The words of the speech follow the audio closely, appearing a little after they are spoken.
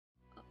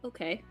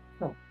Okay.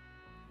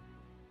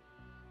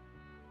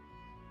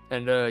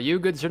 And you,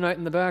 good Sir Knight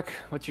in the back,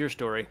 what's your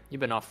story? You've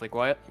been awfully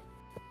quiet.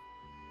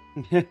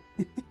 I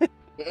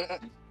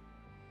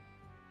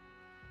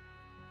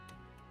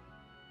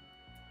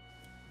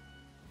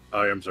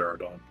am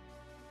Zeradon.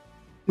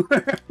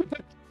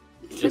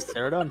 Just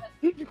Zeradon.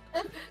 You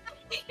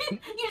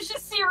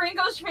just see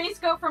Ringo's face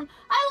go from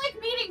 "I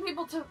like meeting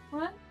people" to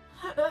 "What?"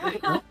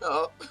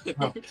 Oh.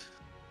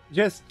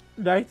 Just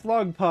nice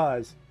long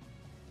pause.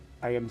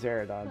 I am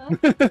Zeradon.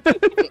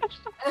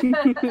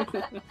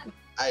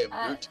 I am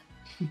Groot.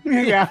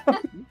 Yeah.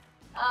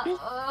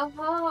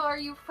 Are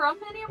you from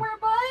anywhere,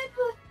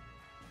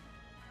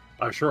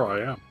 bud? Sure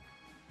I am.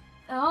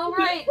 All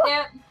right,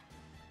 yeah.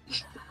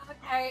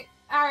 Okay,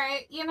 all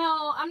right. You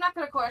know, I'm not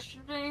gonna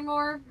question it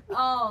anymore.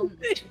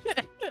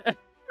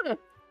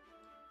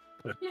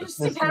 You just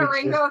see kind of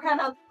Ringo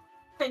kind of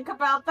think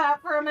about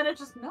that for a minute.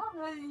 Just no,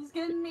 he's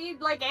giving me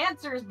like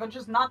answers, but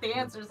just not the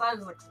answers I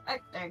was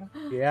expecting.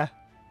 Yeah.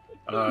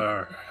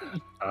 I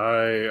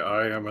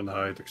am a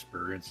knight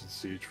experienced in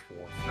siege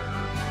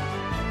warfare.